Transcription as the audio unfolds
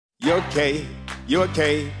You okay? You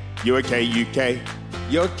okay? You okay, UK?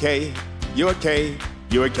 You okay? You okay?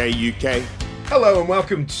 You okay, UK? Hello and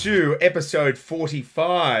welcome to episode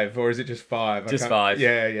 45, or is it just 5? Just 5.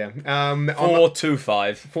 Yeah.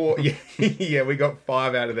 425. Yeah, we got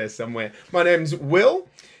 5 out of there somewhere. My name's Will.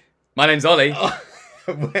 My name's Ollie.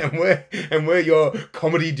 and we're your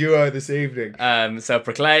comedy duo this evening.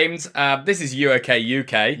 Self-proclaimed. This is UK.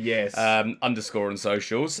 Yes. Underscore on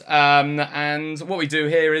socials. And what we do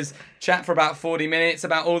here is chat for about 40 minutes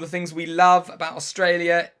about all the things we love about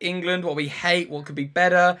Australia, England, what we hate, what could be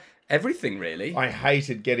better. Everything, really. I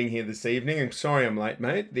hated getting here this evening. I'm sorry I'm late,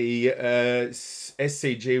 mate. The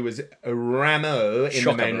SCG was a ramo in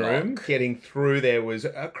the main room. Getting through there was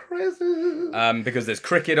a crisis. Because there's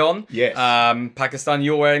cricket on. Yes. Pakistan,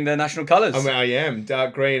 you're wearing their national colours. I am.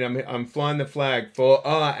 Dark green. I'm flying the flag for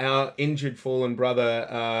our injured, fallen brother,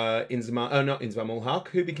 not Inzamam ul Haq,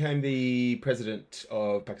 who became the president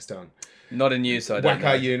of Pakistan. Not in news, so I don't know.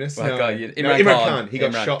 Waqar Yunus. Imran Khan. He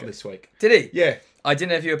got shot this week. Did he? Yeah. I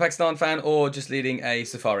didn't know if you were a Pakistan fan or just leading a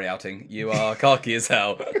safari outing. You are khaki as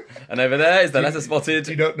hell. And over there is the letter spotted.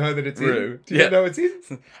 Do you not know that it's Roo. in? Do you not know it's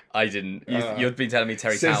in? I didn't. You've been telling me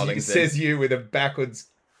Terry Towling's in. Says you with a backwards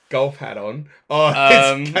golf hat on. Oh,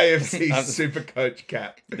 it's KFC's super coach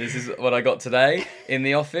cap. This is what I got today in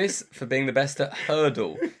the office for being the best at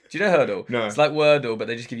hurdle. Do you know hurdle? No. It's like Wordle, but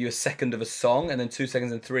they just give you a second of a song and then 2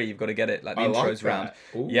 seconds and 3. You've got to get it, like the intro's round.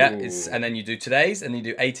 Ooh. Yeah, and then you do today's and you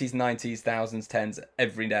do 80s, 90s, 1000s, 10s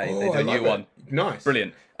every day. Oh, they do a new one. Nice.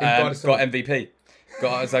 Brilliant. Got MVP. So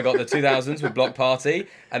I got the 2000s with Block Party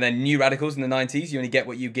and then New Radicals in the 90s. You only get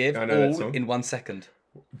what you give, all in 1 second.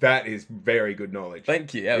 That is very good knowledge.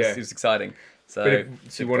 Thank you. It was exciting. So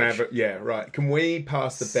you want to have it? Yeah, right. Can we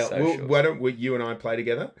pass the belt? Why don't you and I play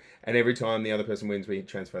together? And every time the other person wins, we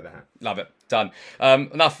transfer the hat. Love it. Done.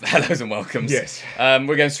 Enough hellos and welcomes. Yes.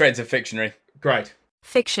 We're going straight into Fictionary. Great.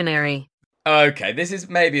 Fictionary. Okay, this is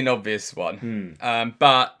maybe an obvious one.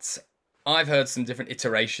 But I've heard some different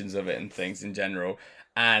iterations of it and things in general,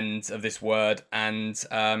 and of this word, and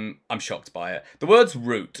I'm shocked by it. The word's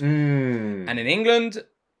root. And in England,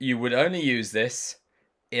 you would only use this.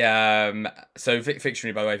 So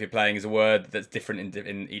Fictionary, by the way, if you're playing, is a word that's different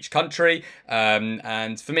in each country.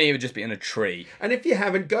 And for me, it would just be in a tree. And if you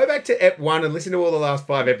haven't, go back to Ep 1 and listen to all the last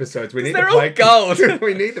 5 episodes. We need they're the play all gold.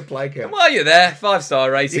 We need the play count. While you're there, 5-star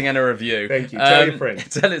rating and a review. Thank you. Tell your friends.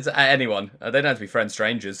 Tell it to anyone. They don't have to be friends,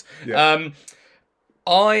 strangers. Yeah.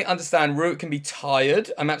 I understand root can be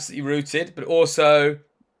tired. I'm absolutely rooted, but also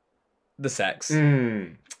the sex.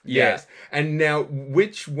 Yes. And now,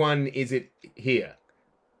 which one is it here?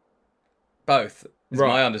 Both, is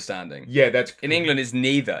my understanding. Yeah, that's... In England, it's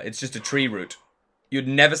neither. It's just a tree root. You'd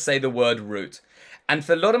never say the word root. And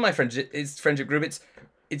for a lot of my friendship group,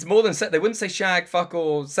 it's more than sex. They wouldn't say shag, fuck,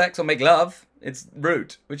 or sex, or make love. It's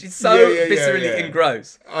root, which is so viscerally and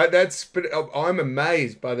gross. But I'm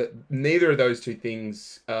amazed by that. Neither of those two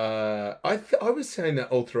things... I was saying that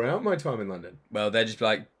all throughout my time in London. Well, they're just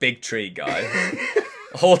like, big tree guy.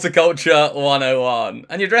 Horticulture 101.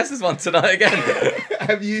 And your dress is one tonight again.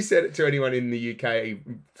 Have you said it to anyone in the UK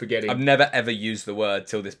forgetting? I've never ever used the word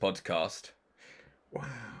till this podcast. Wow.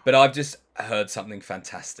 But I've just heard something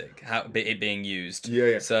fantastic, it being used.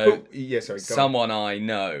 Yeah. So, someone I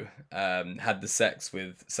know had the sex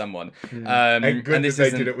with someone. And good that they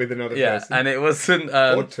did it with another person. And it wasn't...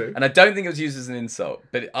 or two. And I don't think it was used as an insult.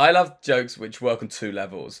 But I love jokes which work on 2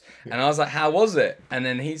 levels. Yeah. And I was like, how was it? And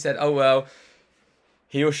then he said, oh, well...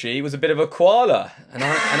 He or she was a bit of a koala. And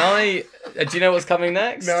I do you know what's coming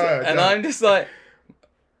next? No. And I'm just like,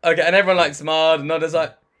 okay. And everyone like smiled. And I was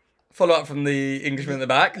like, follow up from the Englishman in the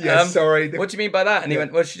back. Yeah, sorry. What do you mean by that? And he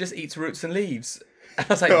went, well, she just eats roots and leaves. And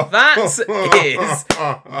I was like, that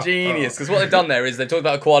is genius. Because what they've done there is they've talked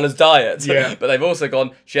about a koala's diet. Yeah. But they've also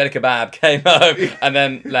gone, she had a kebab, came home, and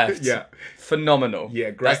then left. Yeah. Phenomenal. Yeah,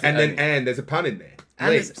 great. And there's a pun in there.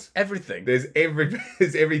 And there's everything. There's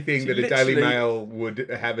everything that a Daily Mail would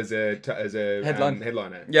have as a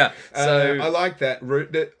headliner. Yeah. So I like that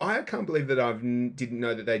root. I can't believe that I didn't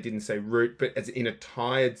know that they didn't say root, but as in a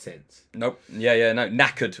tired sense. Nope. Yeah. No.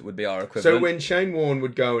 Knackered would be our equivalent. So when Shane Warne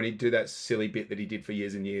would go and he'd do that silly bit that he did for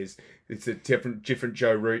years and years, it's a different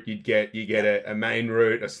Joe root. You get a main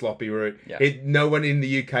root, a sloppy root. Yeah. No one in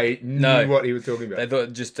the UK knew what he was talking about. They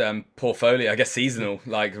thought just portfolio, I guess seasonal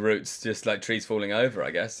like roots, just like trees falling over,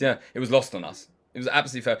 I guess. Yeah, it was lost on us. It was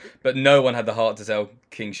absolutely fair. But no one had the heart to tell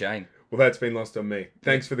King Shane. Well, that's been lost on me.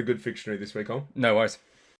 Thanks for the good Fictionary this week, Hon. No worries.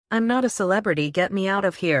 I'm not a celebrity, get me out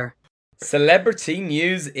of here. Celebrity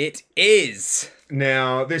news it is.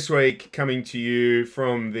 Now, this week, coming to you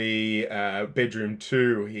from the bedroom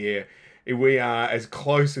 2 here, We are as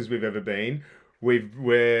close as we've ever been.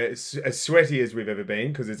 We're as sweaty as we've ever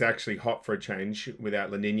been because it's actually hot for a change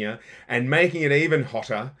without La Nina. And making it even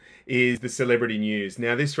hotter is the celebrity news.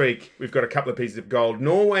 Now, this week, we've got a couple of pieces of gold.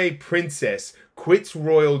 Norway princess quits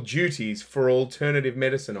royal duties for alternative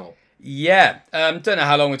medicinal. Yeah, don't know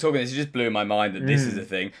how long we're talking this. It just blew my mind that this is a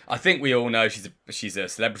thing. I think we all know she's a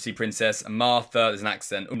celebrity princess. Martha, there's an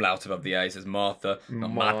accent, umlaut above the A, says Martha,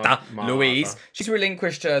 not Martha. Louise. She's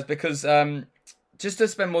relinquished hers because just to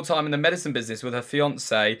spend more time in the medicine business with her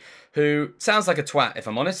fiance, who sounds like a twat, if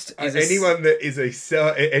I'm honest. Anyone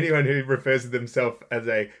who refers to themselves as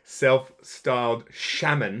a self-styled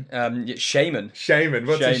shaman. Shaman. Shaman.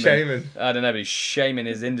 What's a shaman? I don't know, but he's shaming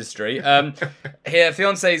his industry. Her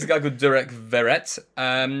fiance is a guy called Durek Verret,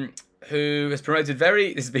 who has promoted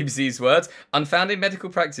this is BBC's words, unfounded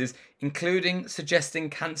medical practices, including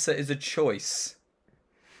suggesting cancer is a choice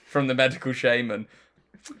from the medical shaman.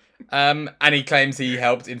 And he claims he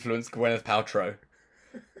helped influence Gwyneth Paltrow.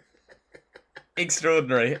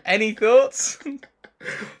 Extraordinary. Any thoughts?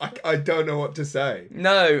 I don't know what to say.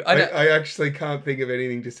 No, I actually can't think of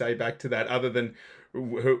anything to say back to that other than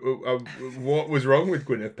what was wrong with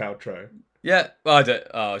Gwyneth Paltrow. Yeah,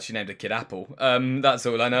 well, she named a kid Apple. That's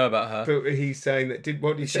all I know about her. But he's saying that.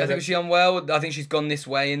 What did he say? I think was she unwell? I think she's gone this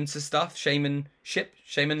way into stuff. Shaman?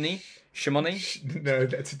 No,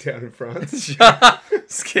 that's a town in France.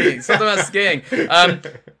 Skiing. Something about skiing.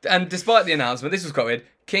 And despite the announcement, this was quite weird.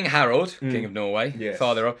 King Harold, King of Norway, yes.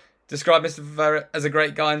 father of, described Mr. Verret as a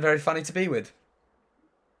great guy and very funny to be with.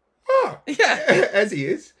 Oh, yeah, as he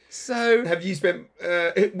is. So, have you spent?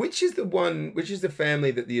 Which is the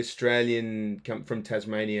family that the Australian from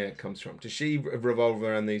Tasmania comes from? Does she revolve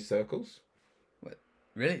around these circles?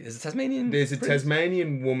 Really? There's a Tasmanian There's a prince?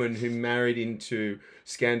 Tasmanian woman who married into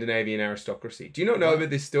Scandinavian aristocracy. Do you not know about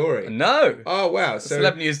this story? No. Oh, wow. So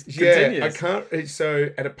celeb news continues. Yeah, I can't... So,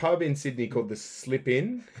 at a pub in Sydney called the Slip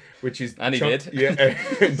Inn, which is... And he did. Yeah.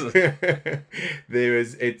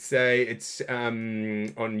 It's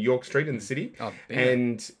on York Street in the city. Oh,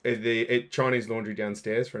 and the Chinese laundry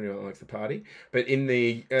downstairs for anyone that likes the party. But in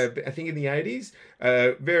the... I think in the 80s...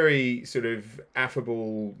 very sort of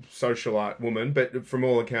affable socialite woman, but from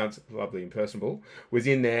all accounts, lovely and personable, was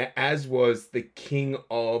in there, as was the king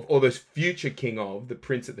of, or the future king of, the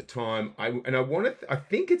prince at the time. I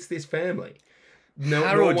think it's this family.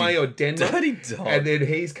 Norway or Denmark. Dirty dog. And then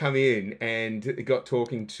he's come in and got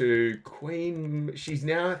talking to Queen, she's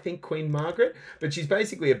now, I think, Queen Margaret, but she's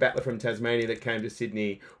basically a battler from Tasmania that came to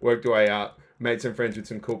Sydney, worked her way up, made some friends with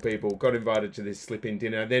some cool people, got invited to this slip-in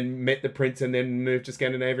dinner, then met the prince and then moved to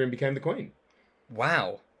Scandinavia and became the queen.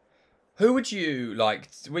 Wow. Who would you like,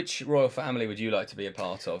 which royal family would you like to be a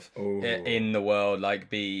part of in the world? Like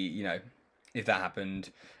if that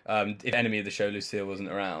happened, if enemy of the show Lucille wasn't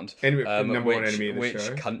around. Number one enemy of the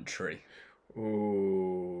show. Which country?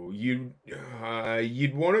 Ooh, you'd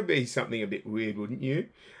want to be something a bit weird, wouldn't you?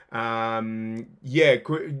 The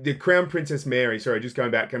Crown Princess Mary. Sorry, just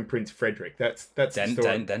going back, and Prince Frederick. That's the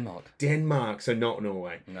story. Denmark. Denmark, so not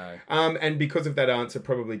Norway. No. And because of that answer,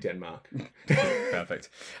 probably Denmark. Perfect.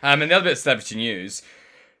 And the other bit of celebrity news,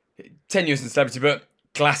 10 years in celebrity, but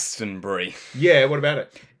Glastonbury. Yeah, what about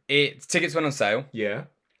it? Tickets went on sale. Yeah.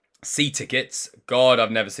 C tickets. God,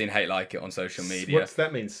 I've never seen hate like it on social media. What's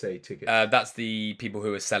that mean, C tickets? That's the people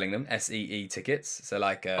who are selling them. SEE tickets. So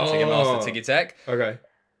like Ticketmaster, Ticketek. Okay.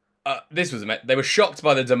 This was they were shocked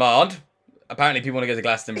by the demand. Apparently, people want to go to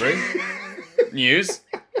Glastonbury. News.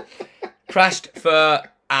 Crashed for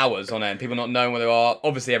hours on end. People not knowing where they are.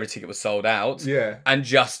 Obviously, every ticket was sold out. Yeah. And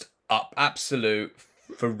just up. Absolute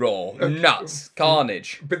furore. Nuts.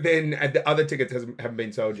 Carnage. But then the other tickets haven't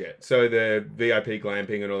been sold yet. So the VIP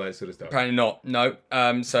glamping and all that sort of stuff. Apparently not. No.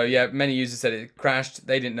 So yeah, many users said it crashed.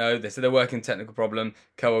 They didn't know. They said they're working technical problem.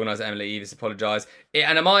 Co-organizer Emily Evis apologised.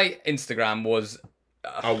 And my Instagram was...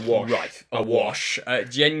 a wash. Right. A wash.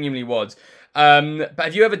 Genuinely was. But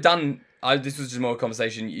have you ever done... this was just more a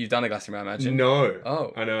conversation. You've done a Glastonbury, I imagine. No.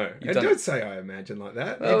 Oh. I know. And don't say I imagine like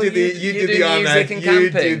that. Well, you did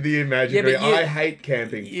the imaginary. Yeah, I hate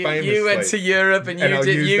camping, famously. You went to Europe and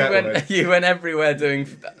you went everywhere doing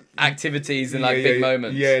activities and big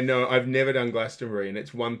moments. Yeah, no, I've never done Glastonbury, and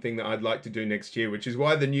it's one thing that I'd like to do next year, which is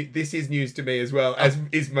why this is news to me as well, as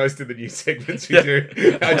is most of the news segments we do.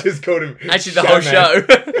 I just called him actually the whole show.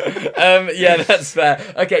 Yeah, that's fair.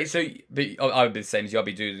 Okay, so I would be the same as you. I'll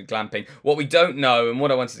be doing glamping. What we don't know, and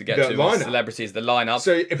what I wanted to get to with celebrity is the lineup.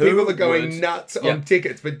 So if people are going nuts on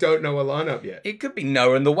tickets but don't know a lineup yet. It could be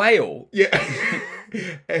Noah and the Whale. Yeah.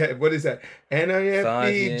 What is that?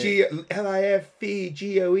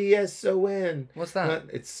 Nifegoeson. What's that?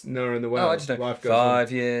 It's Noah in the Well. Oh, I just know. Life goes on.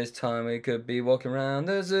 5 years time we could be walking around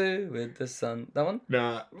the zoo with the sun. That one?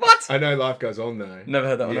 Nah. What? I know Life Goes On though. Never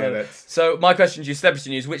heard that one. Yeah, either. that's... So my question to you,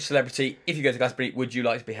 celebrity news: which celebrity, if you go to Glastonbury, would you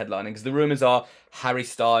like to be headlining? Because the rumours are Harry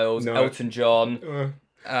Styles, No. Elton John.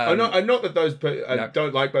 not that those, but I No.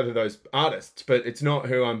 don't like both of those artists. But it's not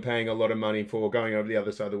who I'm paying a lot of money for going over the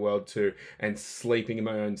other side of the world to and sleeping in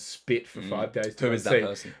my own spit for 5 days. To Who is see. that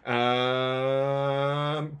person?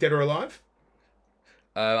 Dead or alive?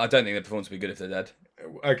 I don't think their performance would be good if they're dead.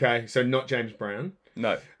 Okay, so not James Brown.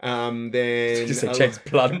 No. Then Just say James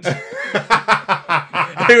Blunt,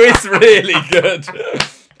 who is really good.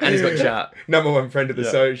 And he's got chat. Number one friend of the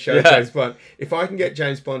show, James Blunt. If I can get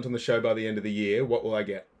James Blunt on the show by the end of the year, what will I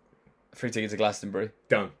get? Free tickets to Glastonbury.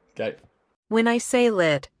 Done. Okay. When I say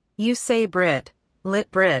lit, you say Brit. Lit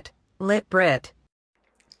Brit. Lit Brit.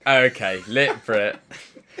 Okay, lit Brit.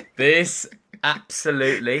 This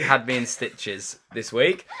absolutely had me in stitches this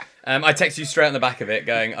week. I text you straight on the back of it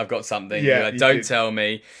going, I've got something. Yeah, You're like, don't tell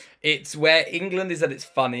me. It's where England is at its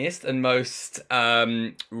funniest and most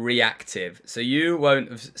reactive. So you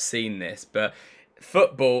won't have seen this, but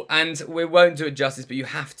football, and we won't do it justice, but you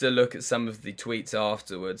have to look at some of the tweets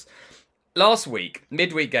afterwards. Last week,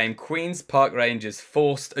 midweek game, Queen's Park Rangers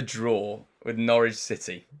forced a draw with Norwich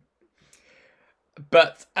City.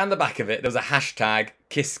 But at the back of it, there was a hashtag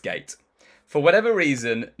Kissgate. For whatever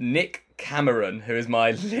reason, Nick Cameron, who is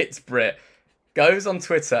my lit Brit, goes on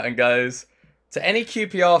Twitter and goes, to any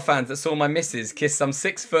QPR fans that saw my missus kiss some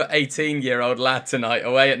 6'18" lad tonight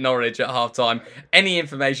away at Norwich at half time, any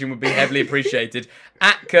information would be heavily appreciated.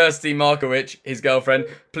 At Kirsty Markowicz, his girlfriend,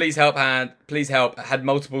 please help, had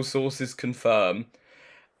multiple sources confirm.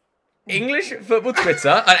 English football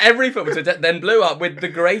Twitter, and every football Twitter, then blew up with the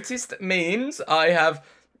greatest memes I have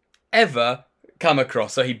ever come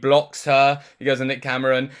across. So he blocks her, he goes on Nick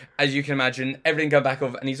Cameron, as you can imagine, everything going back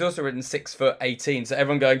off, and he's also written 6'18", so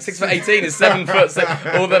everyone going 6'18" is 7 foot, so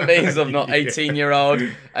all the memes of not 18-year-old,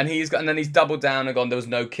 and then he's doubled down and gone, there was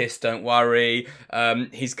no kiss, don't worry.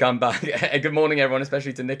 He's come back. Good morning everyone,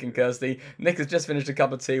 especially to Nick and Kirsty. Nick has just finished a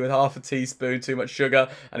cup of tea with half a teaspoon too much sugar,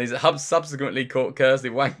 and he's subsequently caught Kirsty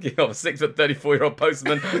wanking off a 6'34"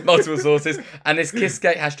 postman, multiple sources, and this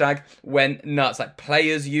Kissgate hashtag went nuts, like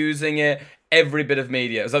players using it, every bit of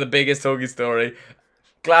media. It was like the biggest talking story.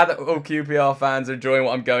 Glad that all QPR fans are enjoying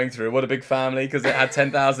what I'm going through. What a big family, because it had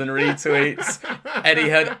 10,000 retweets. Eddie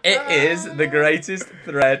Heard. It is the greatest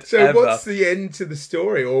thread ever. So what's the end to the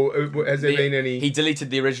story? Or has there been any... He deleted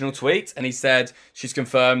the original tweet and he said, she's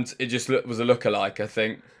confirmed it just was a lookalike, I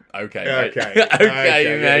think. Okay, mate. Okay,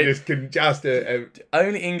 mate.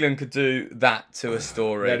 Only England could do that to a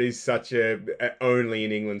story. That is such a only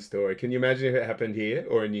in England story. Can you imagine if it happened here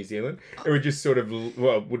or in New Zealand? It would just sort of,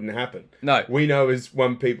 it wouldn't happen. No. We know as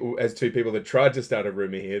two people that tried to start a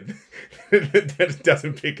rumour here that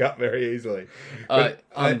doesn't pick up very easily.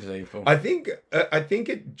 Unbelievable. I think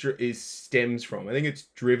it stems from, I think it's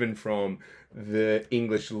driven from the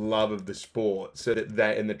English love of the sport, so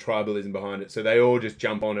that and the tribalism behind it, so they all just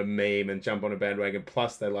jump on a meme and jump on a bandwagon,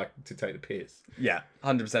 plus they like to take the piss. Yeah,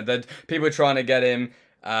 100%. People are trying to get him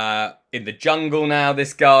in the jungle now,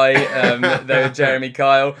 this guy, Jeremy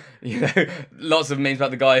Kyle, lots of memes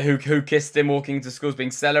about the guy who kissed him walking to schools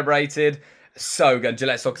being celebrated. So good.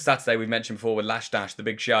 Gillette Soccer Saturday, we've mentioned before with Lash Dash, the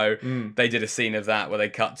big show, they did a scene of that where they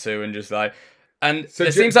cut to and just like, and so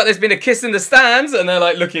it seems like there's been a kiss in the stands, and they're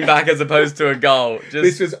like looking back as opposed to a goal.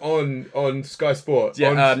 This was on Sky Sports, yeah,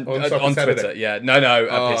 on Twitter, Saturday. Yeah, no,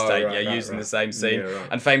 Piss Take, using the same scene. Yeah, right.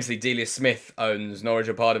 And famously, Delia Smith owns Norwich,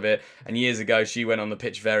 a part of it, and years ago she went on the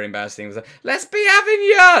pitch very embarrassing, was like, "Let's be having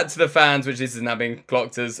ya!" to the fans, which this is now being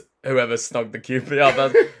clocked as whoever snogged the QPR.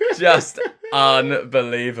 That's just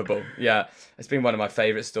unbelievable. Yeah. It's been one of my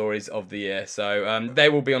favourite stories of the year. So they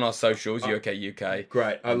will be on our socials, UK.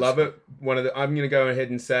 Great. I love it. I'm going to go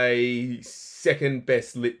ahead and say second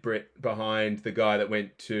best lit Brit behind the guy that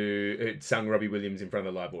sung Robbie Williams in front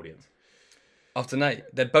of the live audience. After Nate.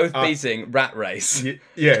 They're both beating Rat Race.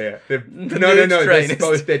 Yeah. No.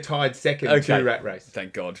 They're tied second to Rat Race.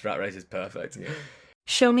 Thank God. Rat Race is perfect. Yeah.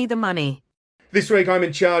 Show me the money. This week I'm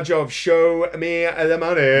in charge of Show Me the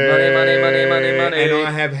Money. Money. And I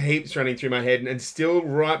have heaps running through my head, and still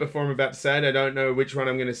right before I'm about to say it, I don't know which one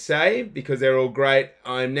I'm going to say because they're all great.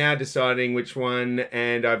 I'm now deciding which one,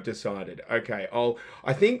 and I've decided. Okay,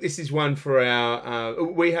 I think this is one for our...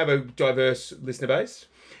 we have a diverse listener base.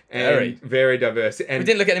 And very diverse. And we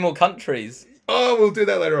didn't look at any more countries. Oh, we'll do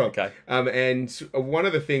that later on. Okay. And one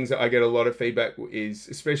of the things that I get a lot of feedback is,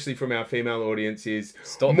 especially from our female audience, is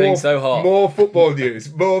Stop being so hot. More football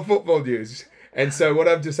news. More football news. And so what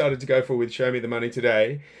I've decided to go for with Show Me the Money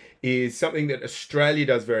today is something that Australia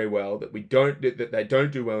does very well that they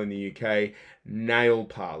don't do well in the UK: nail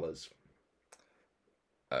parlours.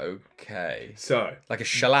 Okay. So like a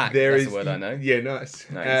shellac. That's the word I know. Yeah, nice.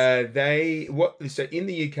 So in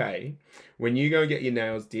the UK, when you go and get your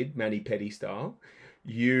nails did, mani pedi style,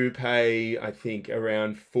 you pay, I think,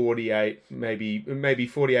 around 48, maybe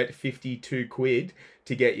 48 to 52 quid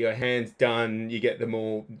to get your hands done. You get them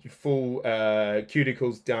all full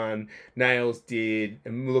cuticles done, nails did,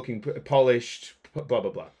 looking polished, blah blah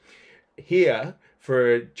blah. Here,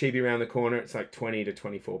 for a cheapie around the corner, it's like 20 to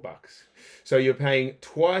 24 bucks. So you're paying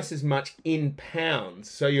twice as much in pounds.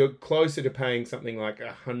 So you're closer to paying something like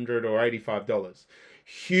 $100 or $85.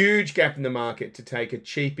 Huge gap in the market to take a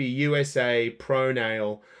cheapie USA pro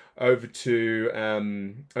nail over to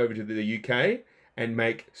the UK and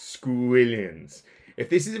make squillions. If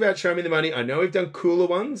this is about Show Me the Money, I know we've done cooler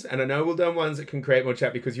ones, and I know we've done ones that can create more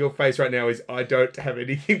chat, because your face right now is, I don't have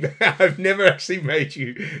anything. I've never actually made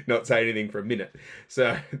you not say anything for a minute.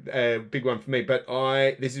 So, big one for me. But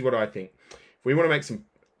this is what I think. If we want to make some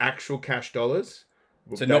actual cash dollars...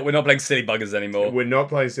 we're not playing silly buggers anymore. We're not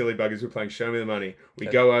playing silly buggers. We're playing Show Me the Money. We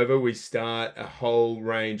go over, we start a whole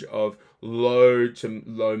range of low to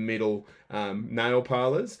low middle nail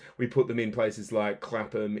parlours. We put them in places like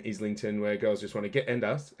Clapham, Islington, where girls just want to get, and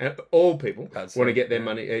us, and all people want to get their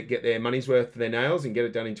money, get their money's worth for their nails and get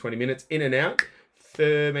it done in 20 minutes, in and out,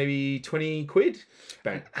 for maybe 20 quid.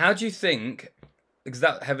 Bang. How do you think, because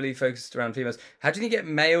that heavily focused around females, how do you get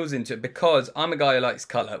males into it? Because I'm a guy who likes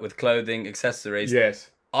colour with clothing, accessories. Yes.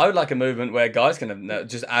 I would like a movement where guys can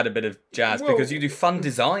just add a bit of jazz, because you do fun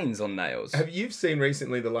designs on nails. Have you seen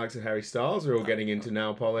recently the likes of Harry Styles are all getting into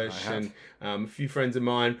nail polish, and a few friends of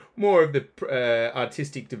mine, more of the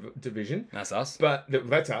artistic division. That's us. But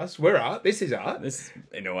that's us. We're art. This is art. This,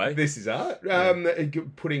 in a way. This is art.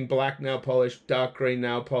 Putting black nail polish, dark green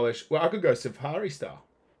nail polish. Well, I could go safari style.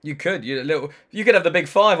 You could. You could have the big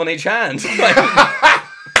 5 on each hand.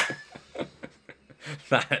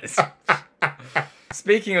 That is...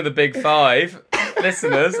 Speaking of the big 5,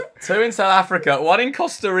 listeners, 2 in South Africa, 1 in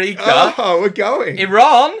Costa Rica. Oh, we're going.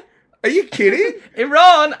 Iran. Are you kidding?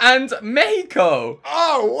 Iran and Mexico.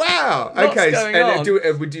 Oh, wow. What's okay, going and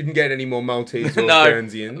on? We didn't get any more Maltese or No,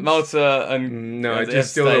 Guernseans. Malta and no,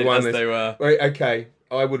 just still the one they were. Wait, okay,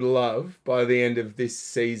 I would love by the end of this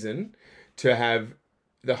season to have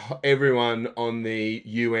everyone on the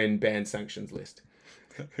UN banned sanctions list.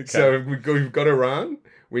 Okay. So we've got Iran.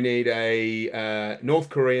 We need a North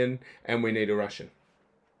Korean, and we need a Russian.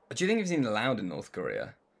 Do you think it's even allowed in North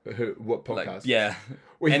Korea? What podcast?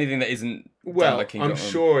 Anything that isn't... Well, I'm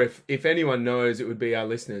sure if anyone knows, it would be our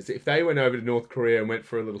listeners. If they went over to North Korea and went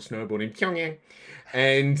for a little snowboard in Pyongyang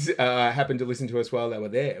and happened to listen to us while they were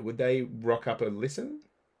there, would they rock up a listen?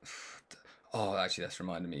 Oh, actually, that's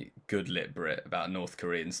reminded me. Good lit Brit about a North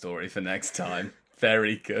Korean story for next time.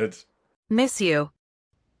 Very good. Miss you.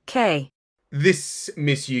 K. This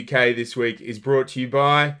Miss UK this week is brought to you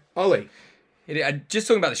by Ollie. Just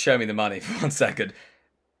talking about the Show Me the Money for 1 second.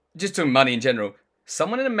 Just talking money in general.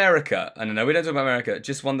 Someone in America, and I know we don't talk about America,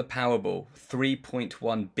 just won the Powerball,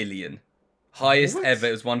 3.1 billion. Highest ever.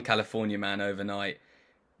 It was one California man overnight.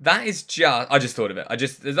 That is just... I just thought of it. I don't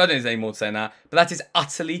think there's any more to say than that. But that is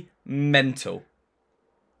utterly mental.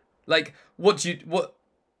 Like, what...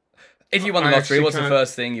 If you won the lottery, what's the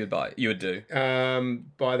first thing you would do?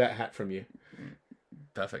 Buy that hat from you.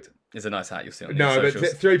 Perfect. It's a nice hat, you'll see on your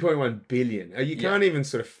socials. But 3.1 billion. You can't even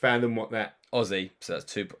sort of fathom what that... Aussie, so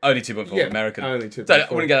that's only 2.4 American. Only 2.4. So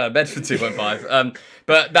I wouldn't get out of bed for 2.5.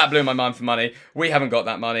 But that blew my mind for money. We haven't got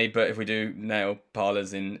that money, but if we do nail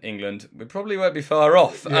parlours in England, we probably won't be far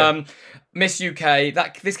off. Yeah. Miss UK,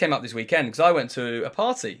 this came up this weekend because I went to a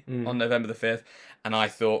party on November the 5th. And I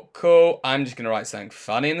thought, cool, I'm just going to write something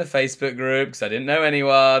funny in the Facebook group because I didn't know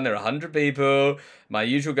anyone. There are 100 people. My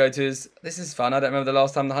usual go-to is, this is fun. I don't remember the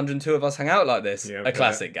last time the 102 of us hung out like this. Yeah, a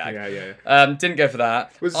classic gag. Yeah. Didn't go for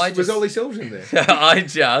that. Was Ollie Silverton there?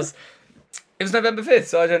 It was November 5th,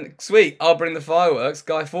 so I don't... Sweet, I'll bring the fireworks.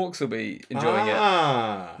 Guy Fawkes will be enjoying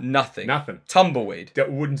it. Nothing. Tumbleweed.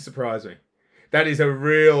 That wouldn't surprise me. That is a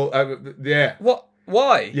real... yeah. What?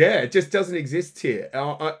 Why? Yeah, it just doesn't exist here.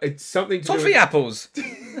 It's something to Toffee do with... apples.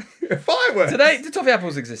 Fireworks. Do toffee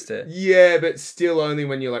apples exist here? Yeah, but still only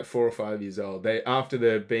when you're like 4 or 5 years old. After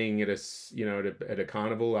the being at a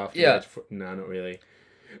carnival after. Yeah. No, not really.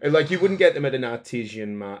 Like you wouldn't get them at an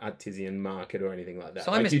artisan market or anything like that.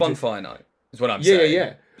 So like I miss Bonfire night. is what I'm Yeah, saying.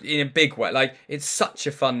 yeah. In a big way. Like, it's such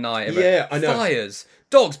a fun night. Yeah, I know. Fires.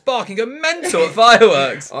 Dogs barking, go mental at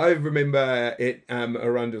fireworks. I remember at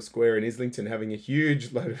Arundel Square in Islington having a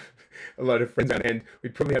huge load of friends around, and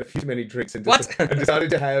we'd probably had a few too many drinks and, and decided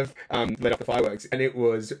to have let off the fireworks, and it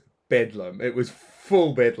was bedlam. It was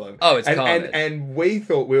full bedlam. Oh, it's and, carnage. and we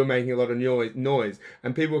thought we were making a lot of noise,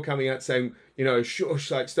 and people were coming out saying, you know,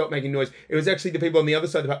 shush, like, stop making noise. It was actually the people on the other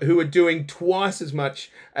side of the park who were doing twice as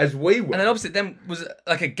much as we were. And then opposite them was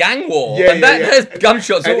like a gang war. Yeah, and yeah. there's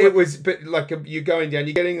gunshots. And all... it was, but like, you're going down,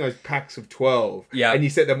 you're getting those packs of 12. Yeah. And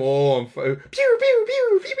you set them all on fire. Pew, pew,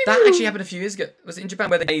 pew, pew, pew, That pew. actually happened a few years ago. Was it in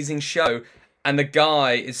Japan where the amazing show, and the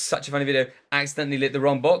guy is such a funny video, accidentally lit the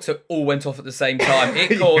wrong box, so it all went off at the same time.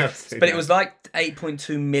 It caused, but it was like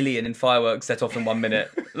 8.2 million in fireworks set off in 1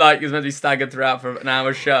 minute. Like, it was meant to be staggered throughout for an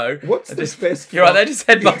hour show. What's the best? You're right there, just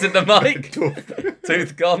headbutted the mic. Tooth.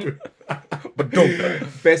 Tooth gone.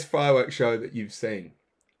 Best fireworks show that you've seen?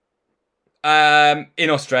 In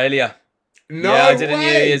Australia. No yeah, I did it New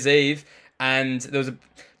way. Year's Eve, and there was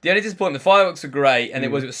the only disappointment. The fireworks were great, and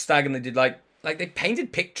it was stag, and they did like they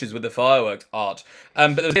painted pictures with the fireworks art.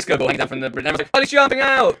 But there was a disco ball hanging down from the bridge, and everyone was like, "Oh, it's jumping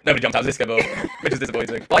out!" Nobody jumped out of the disco ball, which was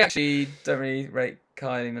disappointing. I actually don't really rate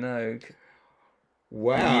Kylie Minogue.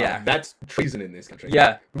 Wow, Yeah. that's treason in this country.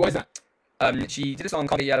 Yeah. Why is that? She did a song,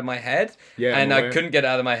 "Can't Get You Out of My Head," Yeah, and I'm I aware. couldn't get it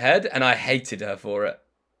out of my head, and I hated her for it.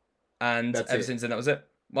 And That's ever it. since then, that was it.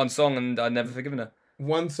 One song, and I'd never forgiven her.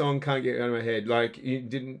 One song can't get out of my head. Like, you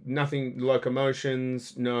didn't, nothing,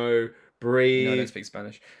 locomotions, no, breathe. No, I don't speak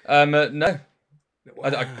Spanish. No.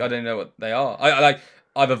 Wow. I don't know what they are.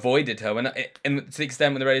 I've avoided her when to the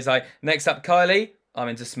extent when the radio's like, next up Kylie, I'm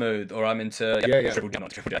into smooth, or I'm into Yeah. Triple J,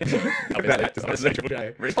 not Triple J. That's Triple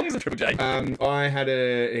J. Which song's a Triple J? I had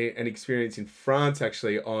an experience in France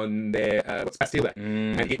actually on their Bastille Day,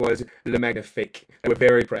 and it was Le Magnifique. They were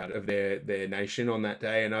very proud of their nation on that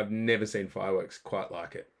day, and I've never seen fireworks quite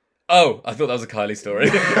like it. Oh, I thought that was a Kylie story.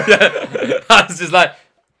 I was just like,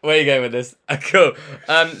 where are you going with this? Cool.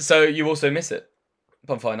 So you also miss it.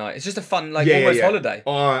 Bonfire night. It's just a fun, almost holiday.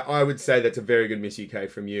 I would say that's a very good Miss UK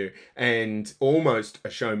from you, and almost a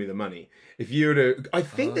show me the money. If you were to, I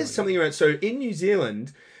think there's something around. So in New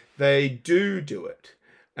Zealand, they do it.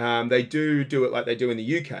 They do it like they do in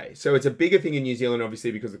the UK. So it's a bigger thing in New Zealand, obviously,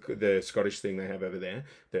 because of the Scottish thing they have over there,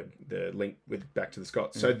 the link with back to the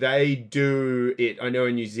Scots. So they do it. I know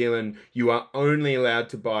in New Zealand, you are only allowed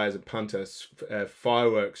to buy as a punter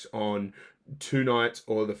fireworks on 2 nights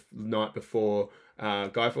or the night before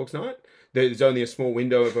Guy Fawkes night. There's only a small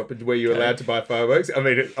window of where you're allowed to buy fireworks. I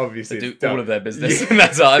mean, obviously, They it's do done. all of their business in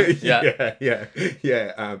that time.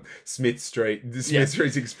 Yeah. Smith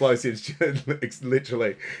Street's explosives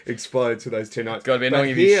literally exploded to those 2 nights. Gotta be But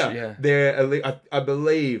annoying if you here, they're I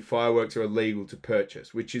believe fireworks are illegal to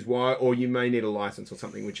purchase, which is why, or you may need a license or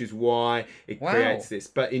something, which is why it creates this.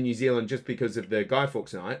 But in New Zealand, just because of the Guy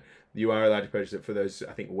Fawkes night, you are allowed to purchase it for those,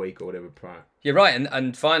 I think, a week or whatever prior. You're right,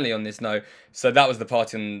 and finally on this note, so that was the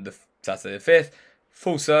party on the Saturday the 5th.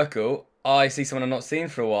 Full circle, I see someone I've not seen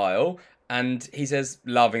for a while, and he says,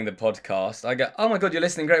 loving the podcast. I go, oh my God, you're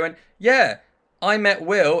listening, great. He went, yeah, I met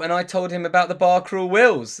Will, and I told him about the Bar Crawl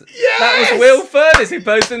Wills. Yes! That was Will Furness who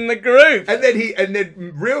posted in the group. And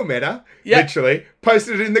then Real Meta, literally,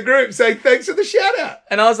 posted it in the group saying, thanks for the shout out.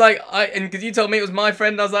 And I was like, because you told me it was my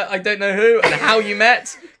friend, I was like, I don't know who and how you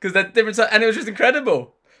met, because they're different, and it was just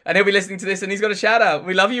incredible. And he'll be listening to this, and he's got a shout out.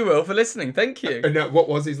 We love you, Will, for listening. Thank you. And what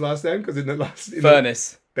was his last name? Because in the last...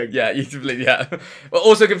 Furness. Thank you. Yeah, yeah. Well,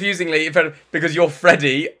 also confusingly, because you're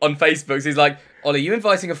Freddie on Facebook, so he's like, Ollie, are you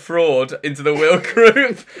inviting a fraud into the Will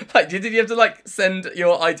group? Like, did you have to, send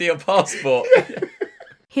your ID or passport?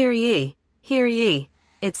 Hear ye,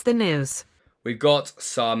 it's the news. We've got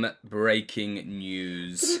some breaking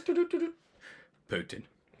news. Putin.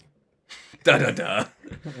 Da-da-da.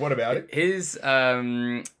 What about it? His,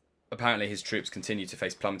 apparently his troops continue to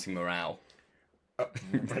face plummeting morale.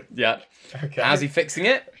 Yeah. Okay. How's he fixing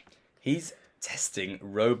it? He's testing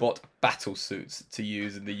robot battle suits to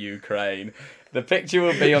use in the Ukraine. The picture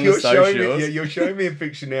will be on the socials. You're showing me a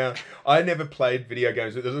picture now. I never played video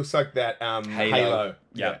games, but it looks like that Halo.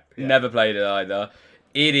 Yeah. Never played it either.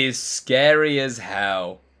 It is scary as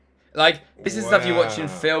hell. This is stuff you watch in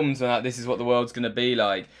films, and this is what the world's going to be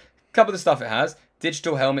like. A couple of the stuff it has.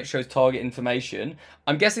 Digital helmet shows target information.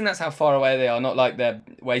 I'm guessing that's how far away they are, not like their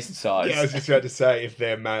waist size. Yeah, I was just about to say if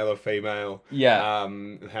they're male or female. Yeah.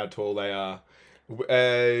 How tall they are.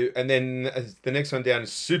 And then the next one down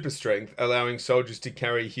is super strength, allowing soldiers to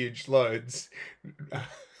carry huge loads.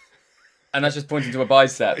 And that's just pointing to a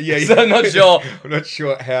bicep. Yeah, So I'm not sure. I'm not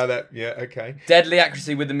sure how that. Yeah, okay. Deadly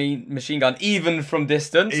accuracy with the machine gun, even from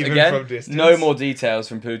distance. Even Again, from distance. no more details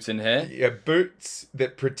from Putin here. Yeah, boots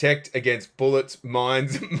that protect against bullets,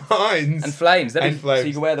 mines, And flames. And So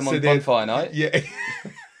you can wear them on bonfire night. Yeah.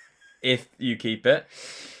 If you keep it.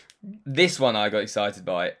 This one I got excited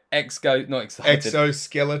by. Not excited.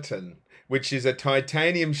 Exoskeleton, which is a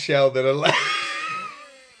titanium shell that allows...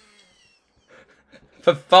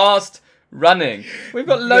 For fast running. We've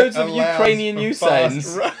got loads of allows Ukrainian for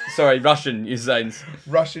Usains. fast Sorry, Russian Usains.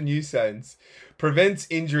 Russian Usains. Prevents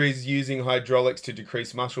injuries using hydraulics to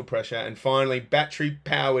decrease muscle pressure. And finally, it's battery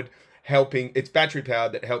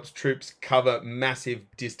powered that helps troops cover massive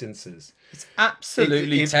distances. It's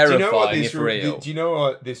absolutely terrifying if real. Do you know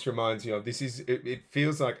what this reminds me of? It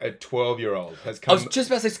feels like a 12-year-old has I come. was just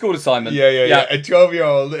about to say school assignment. Yeah. A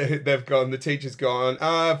 12-year-old, the teacher's gone,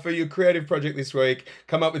 for your creative project this week,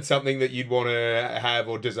 come up with something that you'd want to have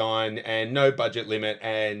or design, and no budget limit,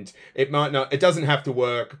 and it doesn't have to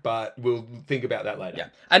work, but we'll think about that later. Yeah.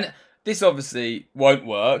 And this obviously won't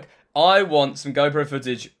work. I want some GoPro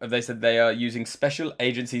footage. They said they are using special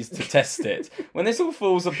agencies to test it. When this all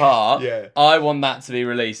falls apart, I want that to be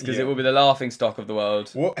released because it will be the laughing stock of the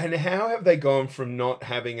world. And how have they gone from not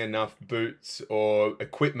having enough boots or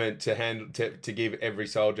equipment to give every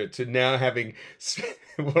soldier to now having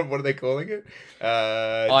what are they calling it?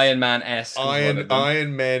 Iron Man-esque.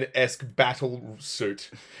 Iron Man-esque battle suit.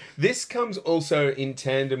 This comes also in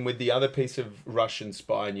tandem with the other piece of Russian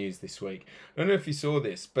spy news this week. I don't know if you saw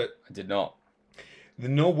this, but I did not. The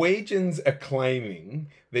Norwegians are claiming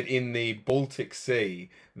that in the Baltic Sea,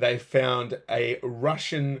 they found a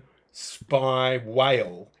Russian spy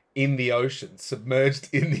whale in the ocean, submerged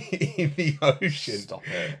in the ocean. Stop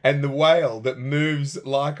it. And the whale that moves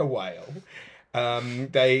like a whale.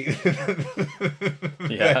 They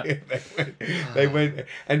went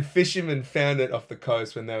and fishermen found it off the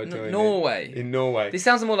coast when they were doing Norway. it in Norway. This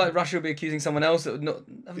sounds more like Russia will be accusing someone else. No.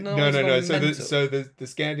 So the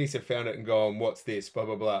Scandis have found it and gone, "What's this?" Blah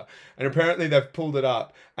blah blah. And apparently they've pulled it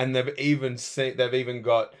up, and they've even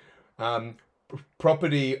got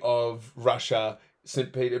property of Russia.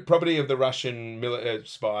 Property of the Russian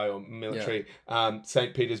spy or military,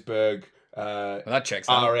 St. Petersburg. Well, that checks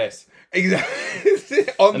out. RS. Exactly.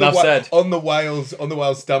 on the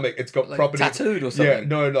whale's stomach, it's got like property tattooed or something. Yeah,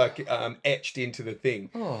 no, like etched into the thing.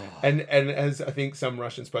 Oh. And as I think some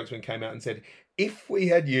Russian spokesman came out and said, if we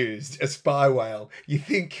had used a spy whale, you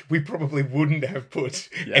think we probably wouldn't have put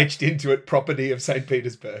etched into it property of St.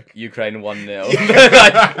 Petersburg. Ukraine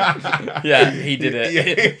 1-0. Yeah, he did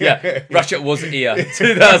it. Yeah. Russia was here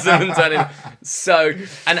 2020. So,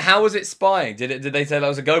 and how was it spying? Did they say that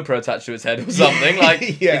was a GoPro attached to its head or something? Like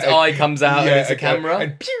its eye comes out and it's a camera?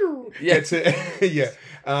 And pew! Yeah.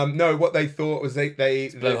 No, what they thought was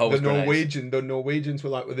the Norwegians were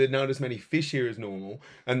like, well, there's not as many fish here as normal,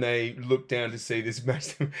 and they looked down to see this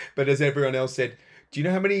massive. But as everyone else said, do you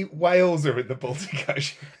know how many whales are in the Baltic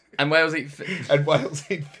Ocean? And whales eat fish. And whales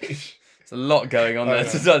eat fish. There's a lot going on there.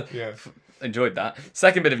 Yeah. Enjoyed that.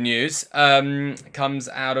 Second bit of news comes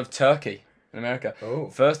out of Turkey. In America. Oh.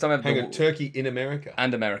 First time ever. Turkey in America.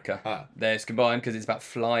 And America. It's combined because it's about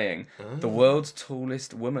flying. The world's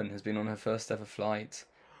tallest woman has been on her first ever flight.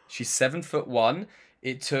 She's 7'1".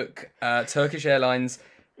 It took Turkish Airlines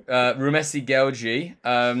Rumesi Gelgi.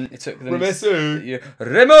 It took them.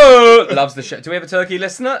 Remo loves the show. Do we have a Turkey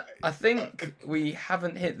listener? I think we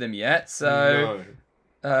haven't hit them yet. So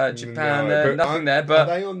Japan, nothing there. But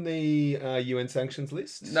are they on the UN sanctions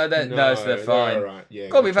list? No, they're fine. All right. Yeah,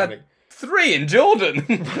 God, we've had 3 in Jordan.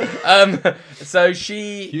 So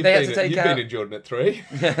they had to take out. You've been in Jordan at 3.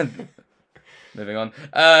 Moving on.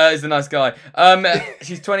 He's a nice guy.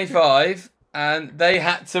 She's 25, and they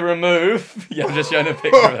had to remove. Yeah, I'm just showing a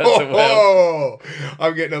picture of her to Will. Oh,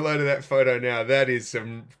 I'm getting a load of that photo now. That is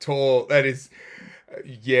some tall. That is.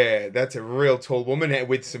 Yeah, that's a real tall woman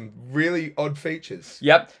with some really odd features.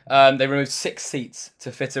 Yep. They removed 6 seats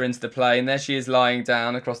to fit her into the plane. There she is lying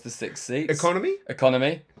down across the 6 seats. Economy.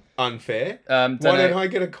 Unfair. Why don't I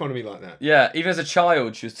get economy like that? Yeah, even as a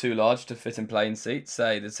child, she was too large to fit in plane seats,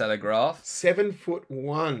 say the Telegraph.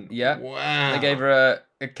 7'1". Yeah. Wow. They gave her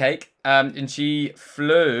a cake, and she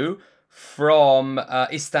flew from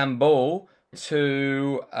Istanbul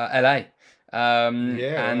to LA.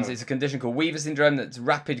 And it's a condition called Weaver syndrome that's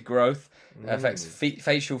rapid growth, affects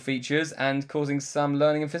facial features and causing some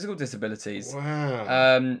learning and physical disabilities.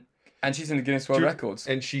 Wow. And she's in the Guinness World Records.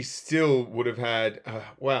 And she still would have had,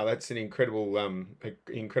 wow, that's an incredible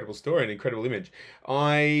story, an incredible image.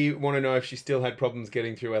 I want to know if she still had problems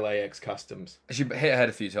getting through LAX customs. She hit her head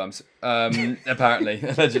a few times, apparently,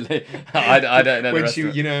 allegedly. I don't know when the rest of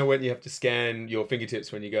it. You know, when you have to scan your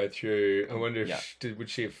fingertips when you go through, I wonder if would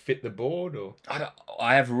she have fit the board? Or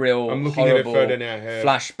I have real I'm looking horrible at her photo now,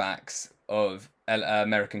 flashbacks of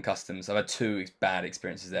American customs. I've had 2 bad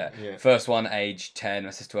experiences there. Yeah. First one, age 10, my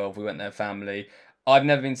sister 12, we went there, family. I've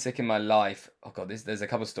never been sick in my life. Oh God, there's a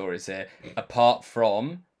couple of stories here. Apart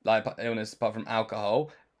from illness, apart from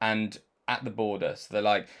alcohol and at the border. So they're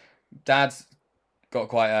like, Dad's got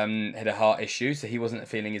quite had a heart issue, so he wasn't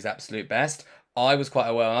feeling his absolute best. I was quite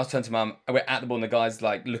unwell, and I was turning to Mum. We're at the border, and the guy's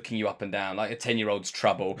like looking you up and down, like a 10-year-old's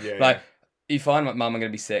trouble. Yeah, like, you fine? Like, Mum, I'm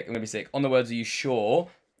going to be sick. I'm going to be sick. On the words, are you sure?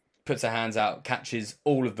 Puts her hands out, catches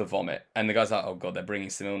all of the vomit. And the guy's like, oh God, they're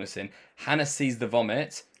bringing some illness in. Hannah sees the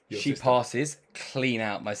vomit. She passes, clean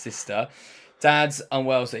out my sister. Dad's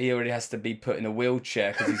unwell, so he already has to be put in a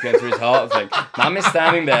wheelchair because he's going through his heart thing. Mum is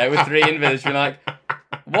standing there with 3 invalids being like,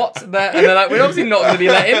 what's that? And they're like, we're obviously not going to be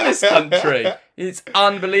let in this country. It's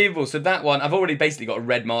unbelievable. So that one, I've already basically got a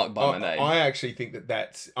red mark by my name. I actually think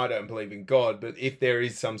that's, I don't believe in God, but if there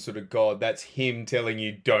is some sort of God, that's him telling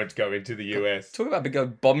you don't go into the US. Talk about a big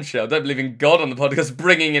old bombshell. Don't believe in God on the podcast,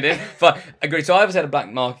 bringing it in. But agree. So I always had a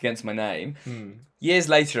black mark against my name. Years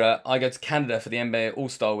later, I go to Canada for the NBA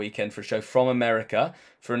All-Star Weekend for a show from America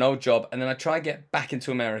for an old job. And then I try and get back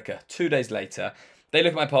into America. 2 days later, they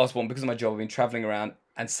look at my passport, and because of my job, I've been traveling around,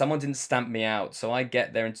 and someone didn't stamp me out. So I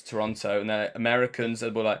get there into Toronto, and the Americans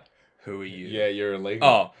are like, who are you? Yeah, you're illegal.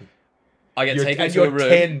 Oh, I get taken to a room. You're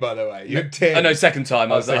 10, by the way. You're 10. Oh, no, second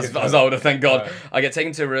time. I was older, thank God. Right. I get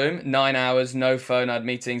taken to a room, 9 hours, no phone, I had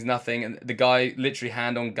meetings, nothing. And the guy literally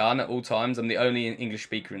hand on gun at all times. I'm the only English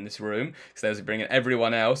speaker in this room because they was bringing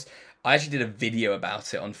everyone else. I actually did a video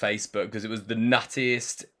about it on Facebook because it was the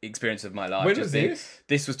nuttiest experience of my life. When was this?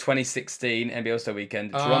 This was 2016, NBA All-Star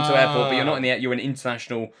Weekend, Toronto Airport, but you're not in the air, you're in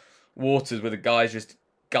international waters where the guys just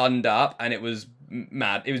gunned up, and it was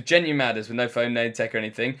mad. It was genuine madness with no phone, no tech or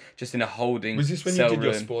anything, just in a holding Was this when cell you did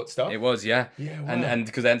room. your sports stuff? It was, yeah. Yeah, wow. And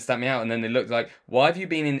because they hadn't stamped me out, and then they looked like, why have you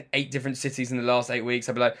been in 8 different cities in the last 8 weeks?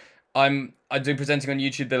 I'd be like, I'm doing presenting on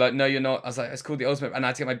YouTube. They're like, no, you're not. I was like, it's called The Ultimate. And I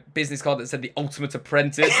had to get my business card that said The Ultimate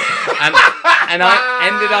Apprentice. and I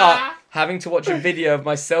ended up having to watch a video of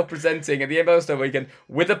myself presenting at the NBA All-Star Weekend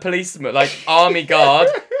with a policeman, like army guard.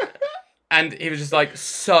 And he was just like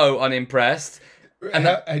so unimpressed. And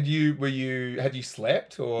had you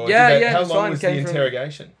slept or how long was the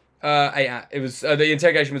interrogation? 8 hours. It was the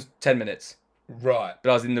interrogation was 10 minutes. Right.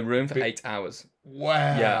 But I was in the room for 8 hours.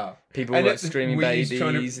 Wow. Yeah. People were like screaming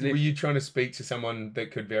babies. Were you trying to speak to someone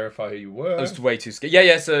that could verify who you were? I was way too scared.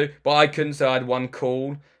 Yeah. So, but I couldn't. So I had one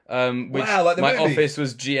call. Which like the my movie. office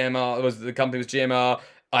was GMR. The company was GMR.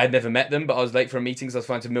 I had never met them, but I was late for a meeting because I was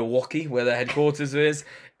flying to Milwaukee, where their headquarters is.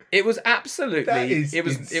 It was absolutely. It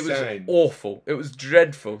was awful. It was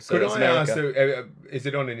dreadful. So could that's I America. ask? Is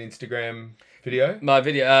it on an Instagram video? My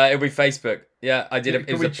video. It'll be Facebook. Yeah, I did.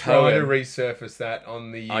 It was a poem. Try to resurface that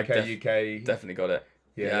on the UK? Definitely got it.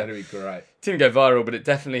 Yeah, that'd be great. Didn't go viral, but it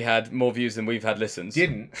definitely had more views than we've had listens.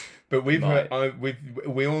 Didn't, but we've heard.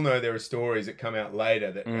 We all know there are stories that come out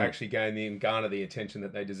later that actually garner the attention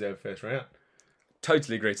that they deserve first round.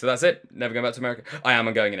 Totally agree. So that's it. Never going back to America. I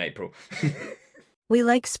am going in April. We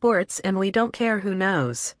like sports and we don't care who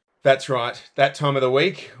knows. That's right. That time of the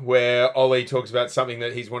week where Ollie talks about something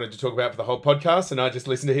that he's wanted to talk about for the whole podcast, and I just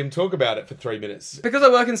listen to him talk about it for 3 minutes. Because I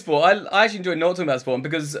work in sport, I actually enjoy not talking about sport, and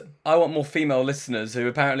because I want more female listeners who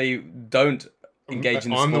apparently don't engage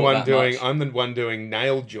in sport I'm the one doing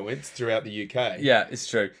nail joints throughout the UK. Yeah, it's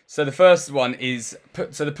true. So the first one is,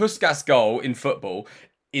 so the Puskas goal in football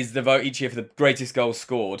is the vote each year for the greatest goal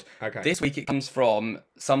scored. Okay. This week it comes from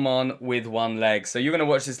someone with one leg. So you're going to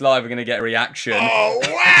watch this live, we're going to get a reaction. Oh,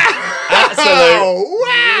 wow! Absolute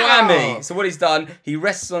whammy. So what he's done, he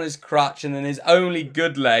rests on his crutch and then his only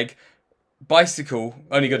good leg, bicycle,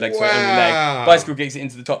 only good leg, sorry, only leg, bicycle kicks it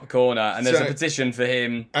into the top corner, and there's a petition for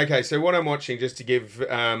him. Okay, so what I'm watching, just to give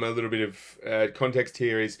a little bit of context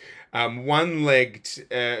here, is one-legged.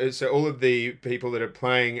 So all of the people that are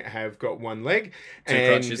playing have got one leg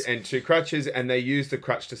and two crutches, and they use the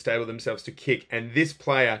crutch to stable themselves to kick. And this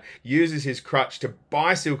player uses his crutch to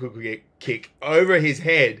bicycle kick over his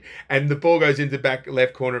head, and the ball goes into the back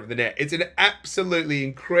left corner of the net. It's an absolutely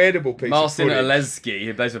incredible piece Marcin of footage. Oleski,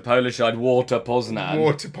 who plays for Polish side Water Poznan.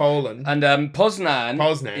 Water Poland. And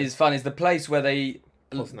Poznan is fun. It's the place where they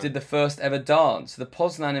did the first ever dance. The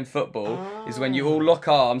Poznan in football is when you all lock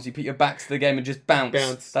arms, you put your backs to the game and just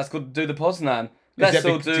bounce. That's called do the Poznan. Let's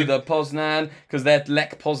all do the Poznan, because they're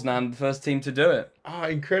Lech Poznan, the first team to do it. Oh,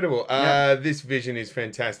 incredible! This vision is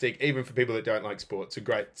fantastic, even for people that don't like sport. It's a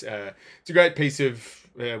great piece of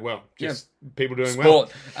people doing well.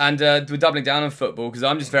 Sport, and we're doubling down on football because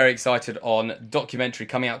I'm just very excited on documentary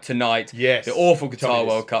coming out tonight. Yes, the awful Qatar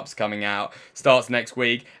World Cup's coming out, starts next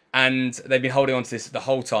week, and they've been holding on to this the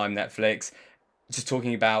whole time. Netflix. Just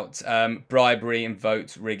talking about bribery and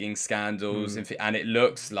vote rigging scandals, and it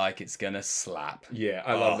looks like it's gonna slap. Yeah,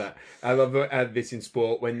 I love that. I love this in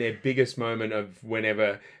sport when their biggest moment of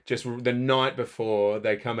whenever, just the night before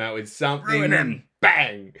they come out with something, Ruin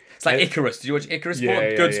bang! It's like Icarus. Did you watch Icarus?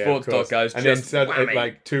 Sport? Good sports doc, guys. And then suddenly,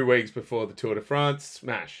 like 2 weeks before the Tour de France,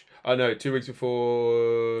 smash. Oh no, 2 weeks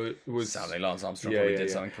before it was Sadly, Lance Armstrong probably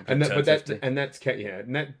did something. And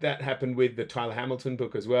that happened with the Tyler Hamilton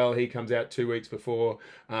book as well. He comes out 2 weeks before,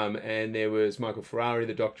 and there was Michael Ferrari,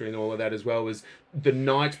 the doctor, in all of that as well. Was the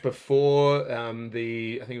night before I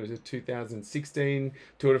think it was a 2016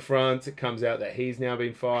 Tour de France. It comes out that he's now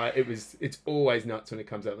been fired. It's always nuts when it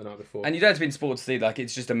comes out the night before. And you don't have to be in sport to see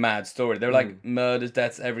it's just a mad story. There are like murders,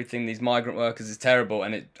 deaths, everything. These migrant workers is terrible,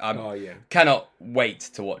 and cannot wait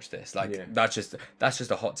to watch this. That's just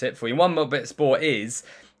a hot tip for you. One more bit of sport is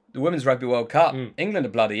the Women's Rugby World Cup. England are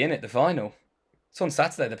bloody in it, the final. It's on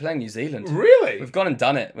Saturday. They're playing New Zealand. Really? We've gone and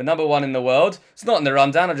done it. We're number one in the world. It's not in the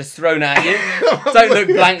rundown. I've just thrown it at you. Don't look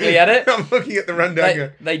blankly at it. I'm looking at the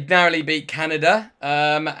rundown. They narrowly beat Canada,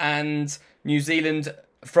 and New Zealand.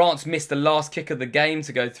 France missed the last kick of the game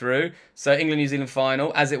to go through. So England-New Zealand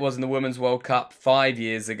final, as it was in the Women's World Cup 5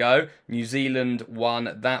 years ago. New Zealand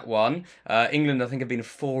won that one. England, I think, have been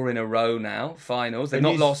 4 in a row now, finals. They've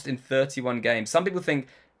not lost in 31 games. Some people think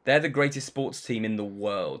they're the greatest sports team in the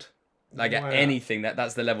world. At anything,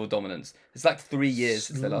 that's the level of dominance. It's like 3 years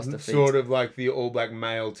since their last defeat. Sort of like the All Black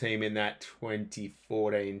male team in that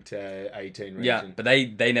 2014 to 18 region. Yeah, but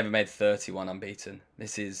they never made 31 unbeaten.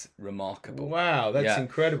 This is remarkable. Wow, that's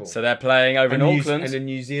incredible. So they're playing over in Auckland. And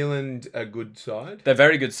New Zealand a good side? They're a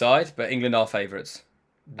very good side, but England are favourites.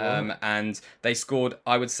 Right. And they scored,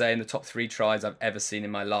 I would say, in the top 3 tries I've ever seen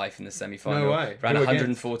in my life in the semi-final. No way. Ran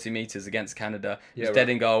 140 metres against Canada. He was dead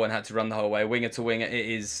in goal and had to run the whole way, winger to winger. It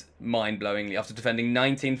is mind-blowingly. After defending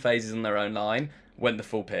 19 phases on their own line, went the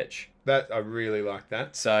full pitch. That I really like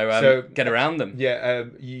that. So get around them. Yeah,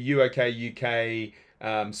 UK,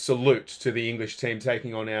 salute to the English team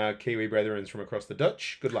taking on our Kiwi brethren from across the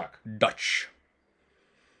Dutch. Good luck. Dutch.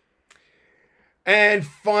 And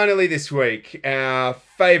finally this week, our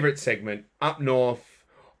favourite segment, Up North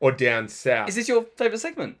or Down South. Is this your favourite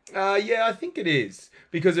segment? Yeah, I think it is.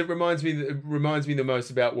 Because it reminds me the most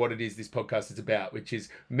about what it is this podcast is about, which is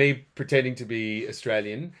me pretending to be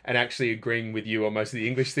Australian and actually agreeing with you on most of the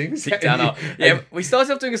English things. We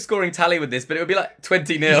started off doing a scoring tally with this, but it would be like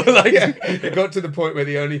 20-0. It got to the point where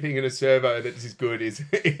the only thing in a servo that is good is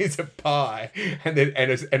a pie and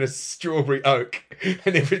a strawberry oak,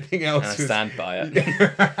 and everything else. I stand by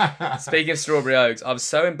it. Speaking of strawberry oaks, I was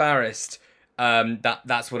so embarrassed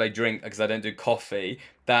that's what I drink because I don't do coffee.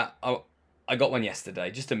 That I got one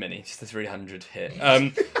yesterday, just a mini, just a 300 hit.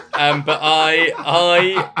 But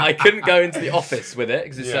I couldn't go into the office with it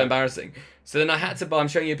because it's so embarrassing. So then I had to buy, I'm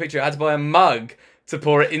showing you a picture, I had to buy a mug to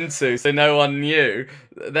pour it into so no one knew.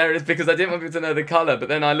 There it is, because I didn't want people to know the colour. But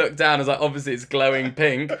then I looked down, I was like, obviously it's glowing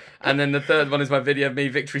pink. And then the third one is my video of me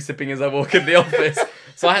victory sipping as I walk in the office.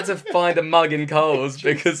 So I had to find a mug in Coles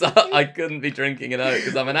because I couldn't be drinking it out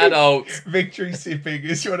because I'm an adult. Victory sipping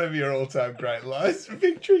is one of your all-time great lines.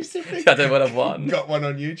 Victory sipping. I don't know what I've won. Got one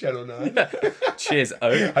on you, Channel 9. Cheers,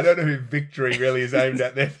 Oak. I don't know who victory really is aimed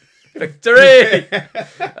at there. Victory!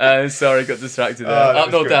 Sorry, got distracted there.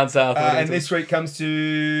 Up north, down south. And this week comes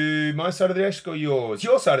to my side of the desk or yours?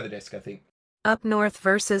 Your side of the desk, I think. Up north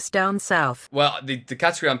versus down south. Well, the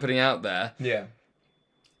category I'm putting out there,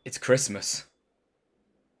 it's Christmas.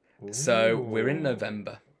 Ooh. So we're in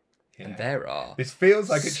November, and there are. This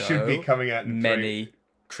feels like it should be coming out in many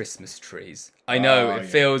Christmas trees. I know it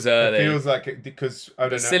feels early. It feels like it because I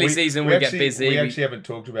don't know. Silly season, we get busy. We actually haven't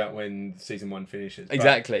talked about when season 1 finishes.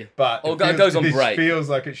 Exactly, but it goes on break. It feels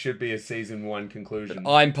like it should be a season 1 conclusion.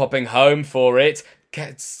 But I'm popping home for it.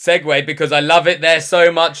 Segue because I love it there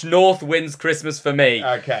so much. North wins Christmas for me.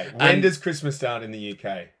 Okay, when does Christmas start in the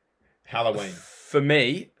UK? Halloween. For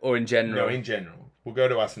me or in general? No, in general. We'll go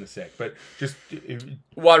to us in a sec, but just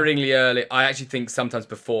worryingly early. I actually think sometimes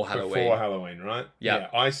before Halloween. Before Halloween, right? Yeah.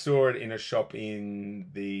 I saw it in a shop in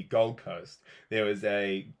the Gold Coast. There was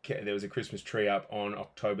a Christmas tree up on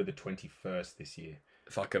October the 21st this year.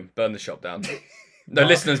 Fuck 'em. Burn the shop down. No,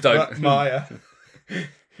 listeners don't. Maya.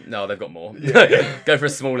 No, they've got more. Yeah. Go for a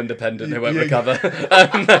small independent who won't Yeah. recover.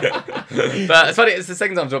 But it's funny, it's the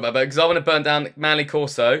second time I'm talking about it, because I want to burn down Manly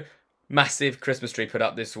Corso. Massive Christmas tree put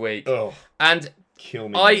up this week. Oh, And kill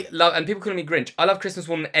me. I love, and people calling me Grinch. I love Christmas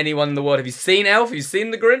more than anyone in the world. Have you seen Elf? Have you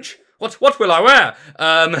seen The Grinch? What will I wear?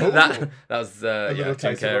 That was Jim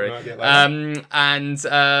taste of Carrey. what we might get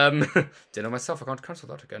later. Didn't know myself. I can't cancel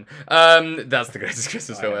that again. That's the greatest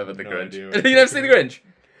Christmas film ever. have The no Grinch. idea You never seen The Grinch?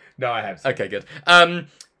 No, I have. Seen Okay, good.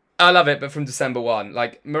 I love it, but from December 1.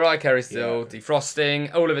 Like, Mariah Carey still,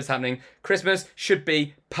 defrosting, all of it's happening. Christmas should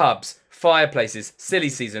be pubs, fireplaces, silly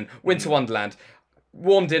season, winter wonderland,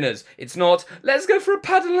 warm dinners. It's not, let's go for a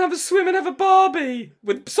paddle and have a swim and have a Barbie.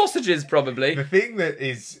 With sausages, probably. The thing that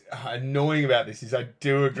is annoying about this is I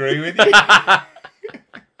do agree with you.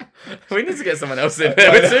 We need to get someone else in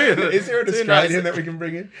there too. Is there an Australian that we can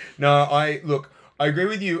bring in? No, I agree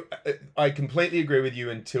with you. I completely agree with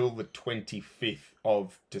you until the 25th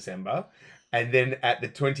of December. And then at the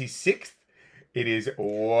 26th, it is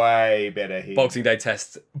way better here. Boxing Day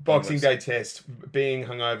test. Boxing Day test, being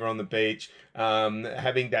hungover on the beach,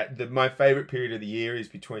 having that. My favourite period of the year is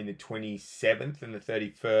between the 27th and the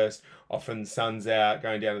 31st. Often sun's out,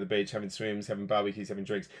 going down to the beach, having swims, having barbecues, having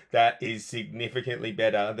drinks. That is significantly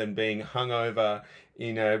better than being hungover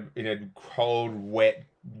in a cold, wet,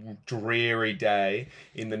 dreary day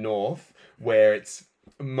in the north, where it's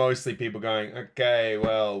mostly people going, okay,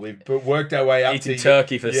 well, we've worked our way up Eating to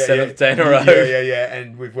turkey for the seventh day in a row. Yeah,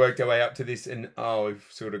 and we've worked our way up to this, and we've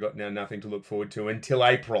sort of got now nothing to look forward to until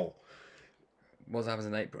April. What happens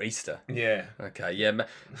in April? Easter. Yeah. Okay, yeah.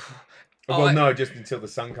 Well, no, just until the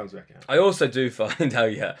sun comes back out. I also do find,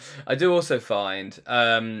 I do also find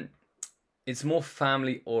it's more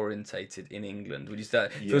family orientated in England. Would you say?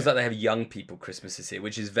 It feels like they have young people Christmases here,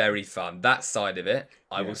 which is very fun. That side of it,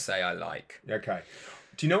 I will say I like. Okay.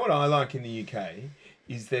 Do you know what I like in the UK?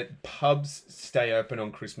 Is that pubs stay open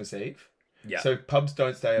on Christmas Eve. Yeah. So pubs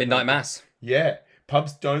don't stay open. Midnight Mass. Yeah.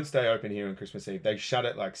 Pubs don't stay open here on Christmas Eve. They shut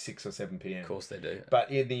at like 6 or 7 p.m. Of course they do.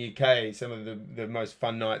 But in the UK, some of the most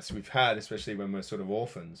fun nights we've had, especially when we're sort of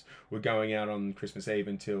orphans, we're going out on Christmas Eve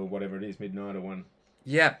until whatever it is, midnight or 1.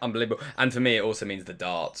 Yeah, unbelievable. And for me, it also means the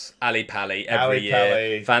darts. Ali Pally every year.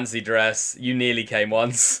 Pally. Fancy dress. You nearly came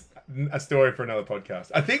once. A story for another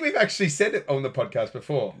podcast. I think we've actually said it on the podcast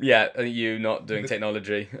before. Yeah, you not doing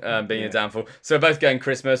technology being a downfall. So we're both going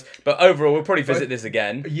Christmas. But overall, we'll probably visit this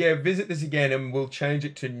again. Yeah, visit this again and we'll change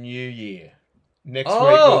it to New Year. Next week,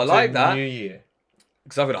 I we'll like do that. New Year.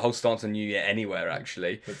 Because I've got a whole stance on New Year anywhere,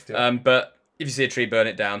 actually. Let's do it. But if you see a tree, burn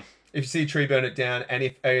it down. If you see a tree, burn it down. And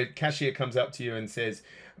if a cashier comes up to you and says,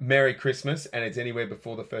 Merry Christmas, and it's anywhere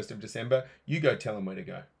before the 1st of December, you go tell them where to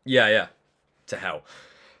go. Yeah. To hell.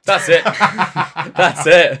 That's it. That's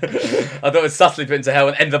it. I thought it was subtly put into hell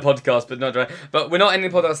and end the podcast, but not right. But we're not ending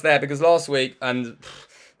the podcast there because last week, and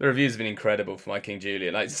the reviews have been incredible for My King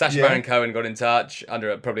Julian. Like Sacha Baron Cohen got in touch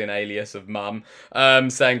under probably an alias of Mum,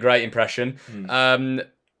 saying great impression.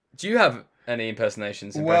 Do you have any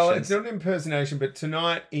impersonations? Well, it's not an impersonation, but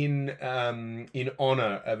tonight in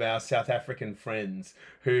honour of our South African friends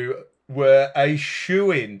who were a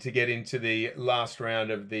shoo-in to get into the last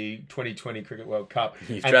round of the 2020 Cricket World Cup.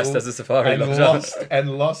 You've dressed as a safari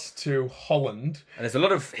and lost to Holland. And there's a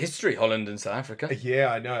lot of history, Holland and South Africa.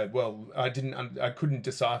 Yeah, I know. Well, I couldn't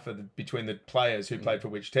decipher between the players who played for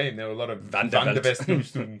which team. There were a lot of Van der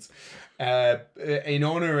Westens. In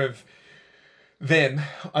honour of them,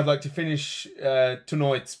 I'd like to finish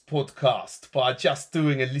tonight's podcast by just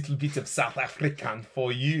doing a little bit of South African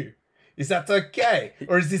for you. Is that okay?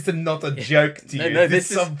 Or is this not a joke to you? No, is this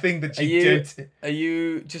something that you don't... Are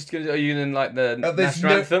you going like the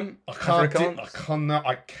national anthem? I cannot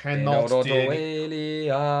do it.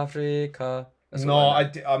 Africa.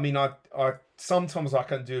 I sometimes I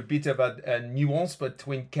can do a bit of a nuance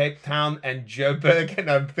between Cape Town and Joburg, and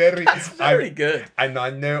That's very good. And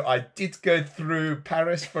I know I did go through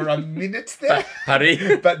Paris for a minute there.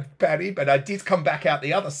 Paris. But I did come back out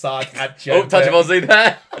the other side at Joburg. Oh, touch of Aussie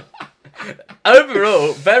there.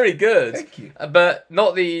 Overall, very good. Thank you. But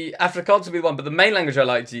not the Afrikaans will be one, but the main language I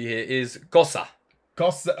like to hear is Xhosa.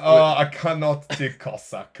 Xhosa. Oh, I cannot do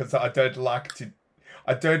Xhosa because I don't like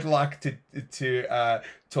to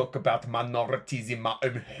talk about minorities in my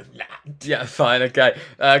own homeland. Yeah, fine, okay.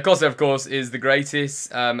 Xhosa, of course, is the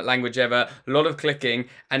greatest language ever. A lot of clicking.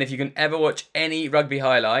 And if you can ever watch any rugby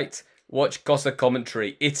highlight, watch Xhosa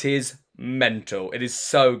commentary. It is mental. It is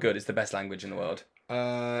so good. It's the best language in the world.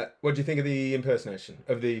 What do you think of the impersonation,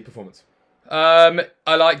 of the performance? I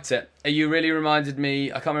liked it. You really reminded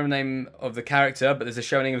me, I can't remember the name of the character, but there's a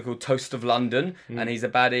show in England called Toast of London, and he's a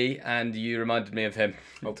baddie, and you reminded me of him.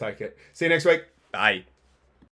 I'll take it. See you next week. Bye.